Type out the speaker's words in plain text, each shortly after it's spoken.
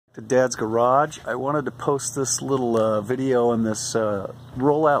To Dad's garage. I wanted to post this little video on this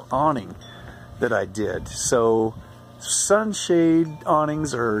rollout awning that I did. So sunshade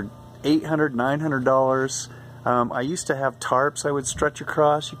awnings are $800, $900. I used to have tarps I would stretch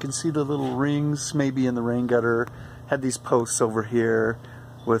across. You can see the little rings maybe in the rain gutter. Had these posts over here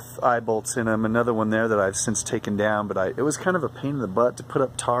with eye bolts in them. Another one there that I've since taken down, but it was kind of a pain in the butt to put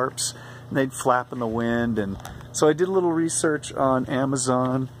up tarps, and they'd flap in the wind. And so I did a little research on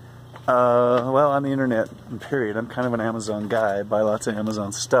Amazon. Well, on the internet, period. I'm kind of an Amazon guy. I buy lots of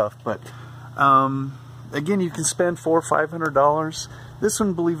Amazon stuff, but again, you can spend $400 or $500. This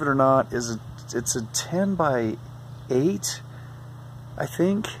one, believe it or not, it's a 10 by 8, I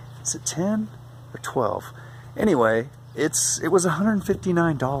think. Is it 10 or 12? Anyway, it was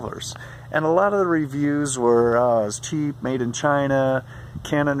 $159, and a lot of the reviews were, it's cheap, made in China,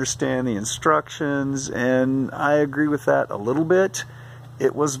 can't understand the instructions, and I agree with that a little bit.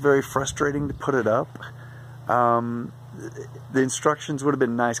 It was very frustrating to put it up. The instructions would have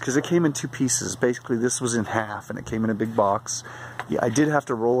been nice because it came in 2 pieces. Basically, this was in half, and it came in a big box. Yeah, I did have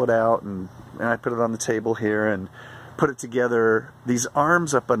to roll it out, and I put it on the table here and put it together. These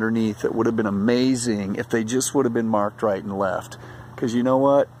arms up underneath, it would have been amazing if they just would have been marked right and left. Because you know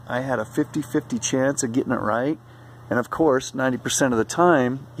what? I had a 50-50 chance of getting it right. And of course, 90% of the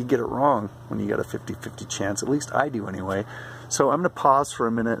time, you get it wrong when you got a 50-50 chance. At least I do anyway. So I'm going to pause for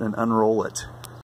a minute and unroll it.